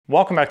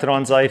Welcome back to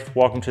Donslife.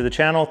 Welcome to the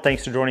channel.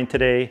 Thanks for joining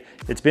today.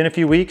 It's been a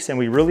few weeks and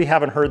we really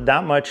haven't heard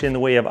that much in the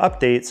way of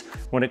updates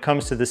when it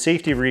comes to the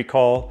safety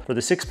recall for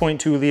the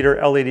 6.2 liter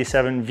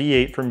L87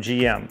 V8 from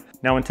GM.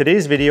 Now in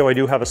today's video, I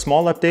do have a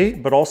small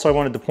update, but also I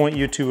wanted to point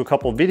you to a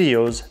couple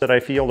videos that I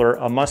feel are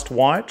a must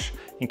watch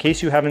in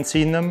case you haven't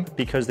seen them,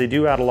 because they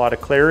do add a lot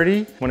of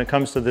clarity when it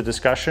comes to the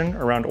discussion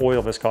around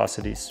oil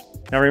viscosities.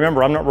 Now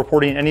remember, I'm not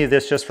reporting any of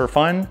this just for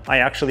fun. I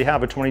actually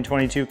have a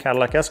 2022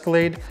 Cadillac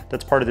Escalade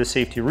that's part of the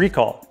safety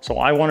recall. So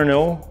I want to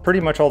know pretty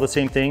much all the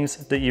same things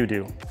that you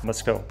do.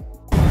 Let's go.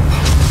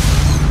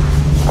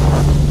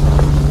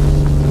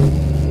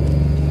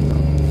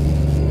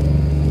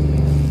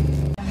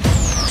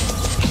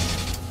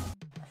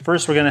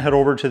 First, we're going to head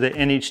over to the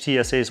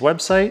NHTSA's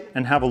website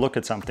and have a look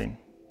at something.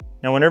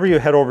 Now, whenever you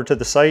head over to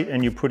the site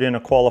and you put in a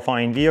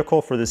qualifying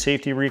vehicle for the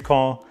safety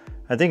recall,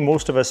 I think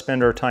most of us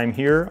spend our time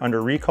here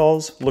under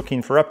recalls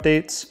looking for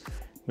updates.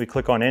 We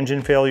click on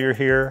engine failure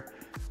here,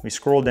 we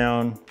scroll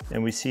down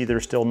and we see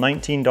there's still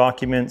 19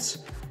 documents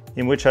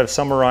in which I've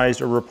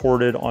summarized or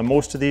reported on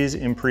most of these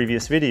in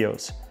previous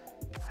videos.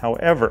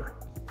 However,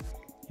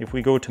 if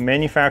we go to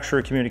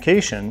manufacturer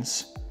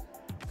communications,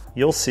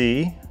 you'll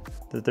see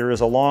that there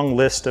is a long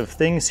list of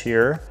things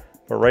here,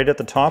 but right at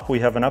the top we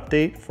have an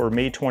update for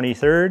May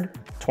 23rd,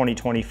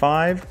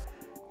 2025,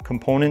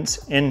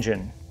 components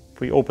engine. If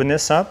we open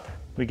this up,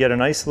 we get a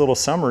nice little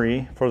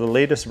summary for the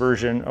latest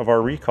version of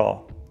our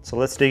recall. So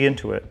let's dig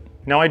into it.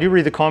 Now I do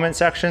read the comment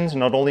sections,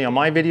 not only on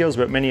my videos,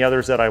 but many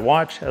others that I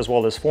watch, as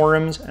well as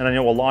forums. And I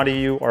know a lot of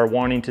you are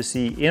wanting to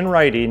see in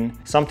writing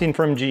something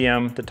from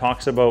GM that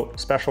talks about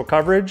special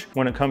coverage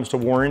when it comes to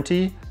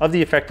warranty of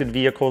the affected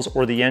vehicles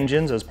or the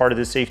engines as part of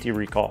the safety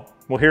recall.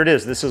 Well, here it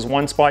is. This is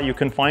one spot you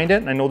can find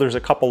it. And I know there's a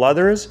couple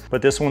others,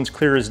 but this one's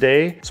clear as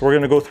day. So we're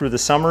going to go through the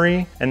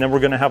summary and then we're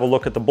going to have a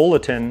look at the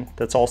bulletin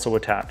that's also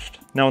attached.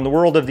 Now in the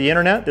world of the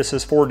internet, this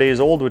is 4 days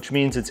old, which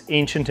means it's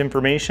ancient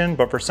information,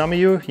 but for some of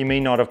you, you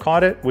may not have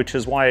caught it, which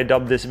is why I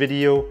dubbed this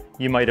video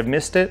You Might Have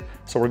Missed It.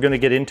 So we're going to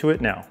get into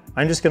it now.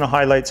 I'm just going to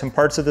highlight some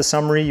parts of the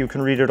summary. You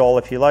can read it all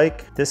if you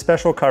like. This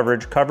special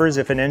coverage covers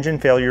if an engine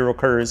failure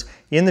occurs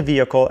in the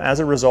vehicle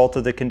as a result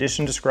of the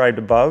condition described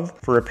above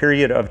for a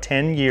period of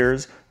 10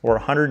 years or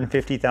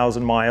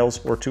 150,000 miles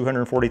or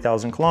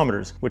 240,000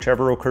 kilometers,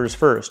 whichever occurs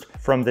first,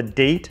 from the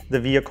date the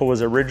vehicle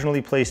was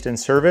originally placed in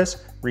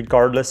service,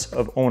 regardless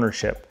of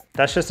ownership.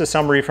 That's just a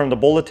summary from the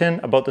bulletin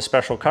about the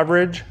special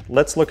coverage.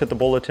 Let's look at the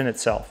bulletin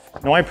itself.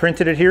 Now I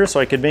printed it here so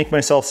I could make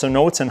myself some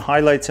notes and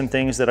highlight some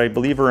things that I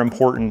believe are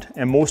important,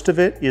 and most of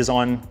it is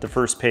on the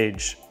first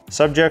page.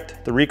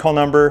 Subject, the recall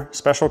number,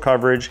 special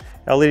coverage,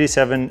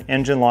 L87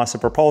 engine loss of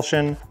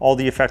propulsion, all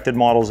the affected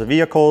models of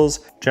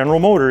vehicles. General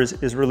Motors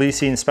is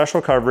releasing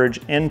special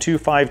coverage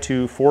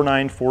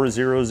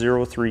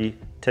N252494003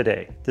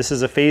 today. This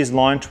is a phased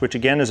launch, which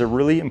again is a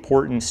really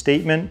important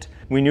statement.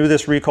 We knew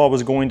this recall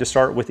was going to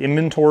start with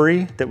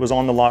inventory that was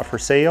on the lot for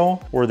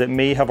sale or that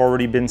may have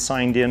already been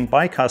signed in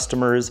by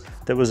customers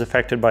that was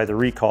affected by the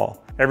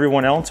recall.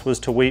 Everyone else was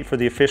to wait for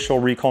the official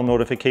recall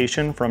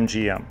notification from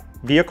GM.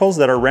 Vehicles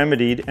that are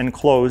remedied and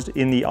closed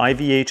in the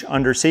IVH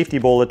under safety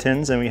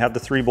bulletins, and we have the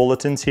 3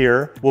 bulletins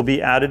here, will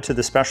be added to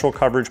the special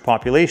coverage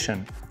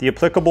population. The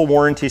applicable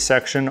warranty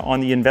section on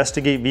the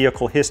Investigate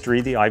Vehicle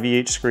History, the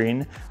IVH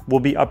screen, will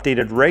be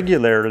updated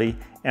regularly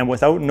and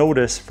without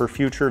notice for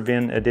future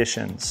VIN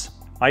additions.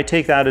 I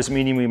take that as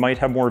meaning we might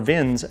have more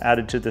VINs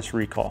added to this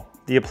recall.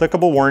 The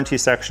applicable warranty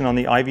section on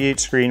the IVH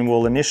screen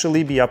will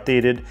initially be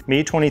updated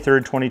May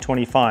 23rd,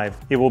 2025.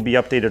 It will be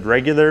updated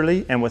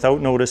regularly and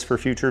without notice for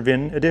future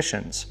VIN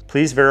additions.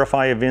 Please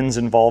verify a VIN's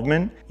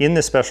involvement in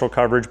the special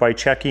coverage by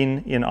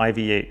checking in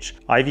IVH.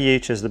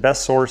 IVH is the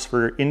best source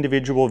for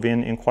individual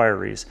VIN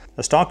inquiries.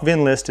 A stock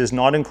VIN list is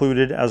not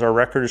included as our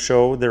records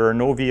show there are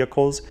no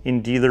vehicles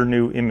in dealer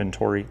new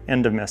inventory.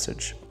 End of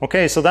message.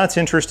 Okay, so that's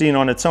interesting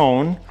on its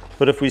own,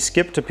 but if we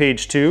skip to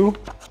page 2,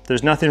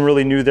 there's nothing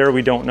really new there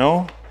we don't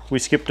know. We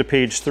skip to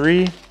page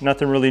 3,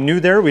 nothing really new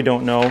there, we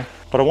don't know.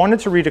 But I wanted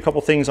to read a couple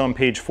things on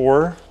page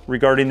 4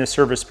 regarding the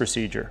service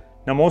procedure.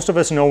 Now most of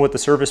us know what the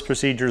service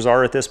procedures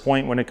are at this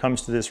point when it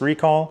comes to this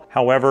recall.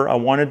 However, I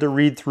wanted to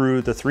read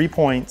through the 3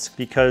 points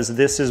because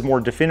this is more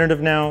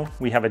definitive now.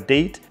 We have a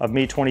date of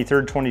May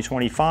 23rd,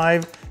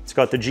 2025. It's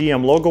got the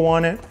GM logo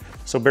on it.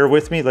 So bear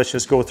with me, let's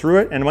just go through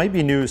it, and it might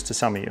be news to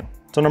some of you.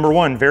 So number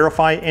 1,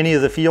 verify any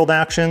of the field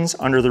actions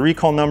under the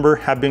recall number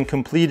have been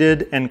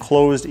completed and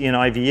closed in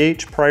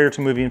IVH prior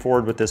to moving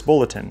forward with this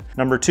bulletin.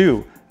 Number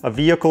 2, a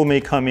vehicle may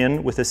come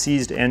in with a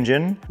seized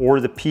engine or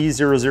the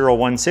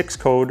P0016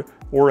 code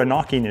or a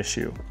knocking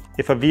issue.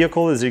 If a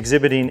vehicle is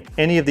exhibiting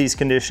any of these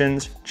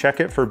conditions,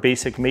 check it for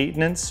basic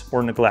maintenance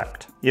or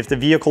neglect. If the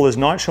vehicle is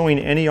not showing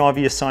any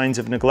obvious signs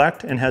of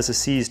neglect and has a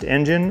seized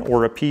engine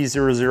or a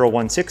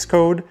P0016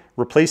 code,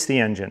 replace the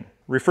engine.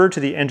 refer to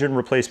the engine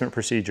replacement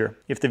procedure.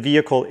 If the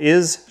vehicle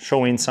is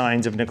showing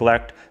signs of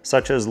neglect,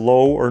 such as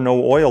low or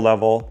no oil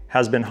level,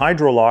 has been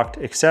hydrolocked,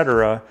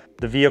 etc.,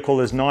 the vehicle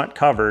is not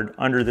covered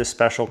under this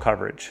special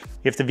coverage.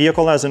 If the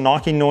vehicle has a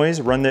knocking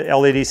noise, run the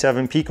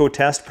L87 Pico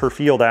test per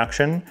field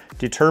action.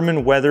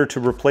 Determine whether to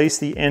replace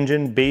the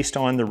engine based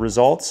on the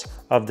results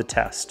of the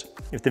test.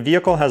 If the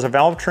vehicle has a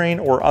valve train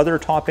or other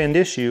top end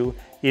issue,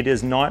 it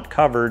is not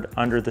covered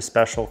under the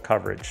special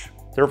coverage.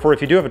 Therefore,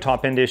 if you do have a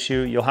top end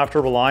issue, you'll have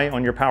to rely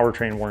on your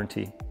powertrain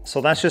warranty.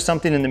 So that's just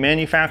something in the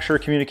manufacturer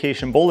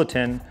communication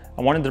bulletin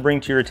I wanted to bring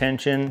to your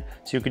attention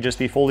so you could just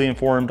be fully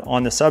informed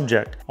on the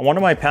subject. On one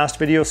of my past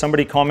videos,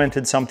 somebody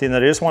commented something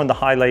that I just wanted to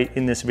highlight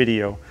in this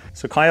video.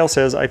 So Kyle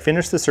says, I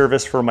finished the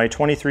service for my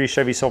 23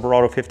 Chevy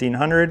Silverado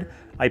 1500.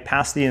 I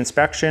passed the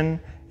inspection,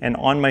 and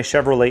on my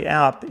Chevrolet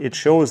app, it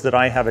shows that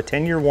I have a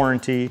 10-year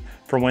warranty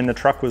from when the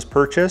truck was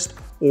purchased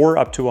or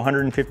up to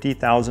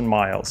 150,000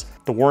 miles.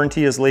 The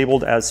warranty is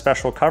labeled as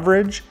special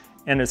coverage,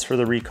 and it's for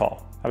the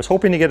recall. I was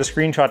hoping to get a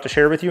screenshot to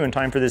share with you in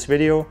time for this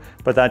video,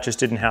 but that just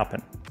didn't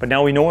happen. But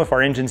now we know if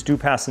our engines do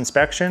pass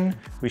inspection,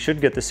 we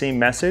should get the same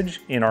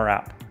message in our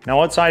app.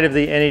 Now, outside of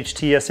the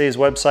NHTSA's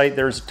website,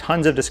 there's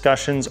tons of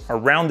discussions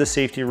around the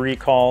safety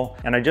recall,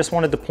 and I just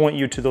wanted to point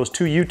you to those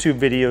 2 YouTube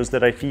videos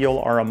that I feel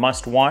are a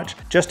must watch,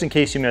 just in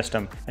case you missed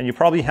them. And you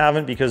probably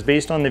haven't, because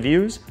based on the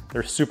views,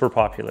 they're super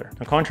popular.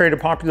 Now, contrary to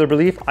popular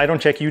belief, I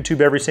don't check YouTube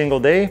every single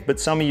day, but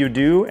some of you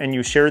do, and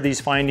you share these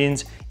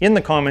findings in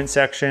the comment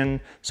section.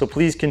 So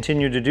please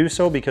continue to do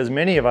so, because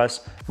many of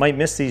us might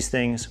miss these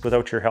things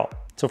without your help.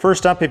 So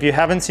first up, if you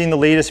haven't seen the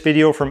latest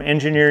video from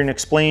Engineering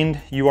Explained,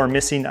 you are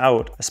missing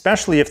out,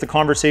 especially if the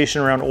conversation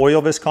around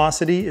oil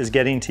viscosity is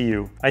getting to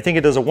you. I think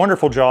it does a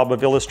wonderful job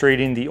of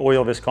illustrating the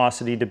oil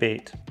viscosity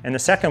debate. And the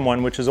second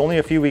one, which is only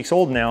a few weeks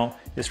old now,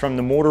 is from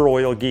the Motor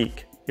Oil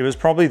Geek. It was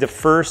probably the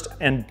first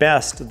and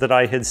best that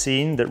I had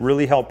seen that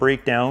really helped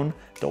break down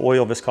the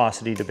oil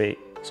viscosity debate.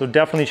 So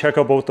definitely check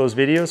out both those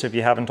videos if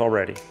you haven't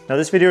already. Now,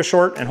 this video is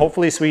short and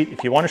hopefully sweet.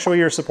 If you want to show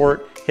your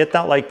support, hit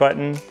that like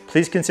button.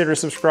 Please consider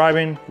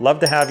subscribing.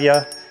 Love to have you.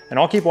 And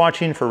I'll keep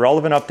watching for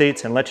relevant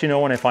updates and let you know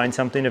when I find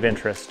something of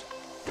interest.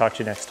 Talk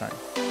to you next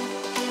time.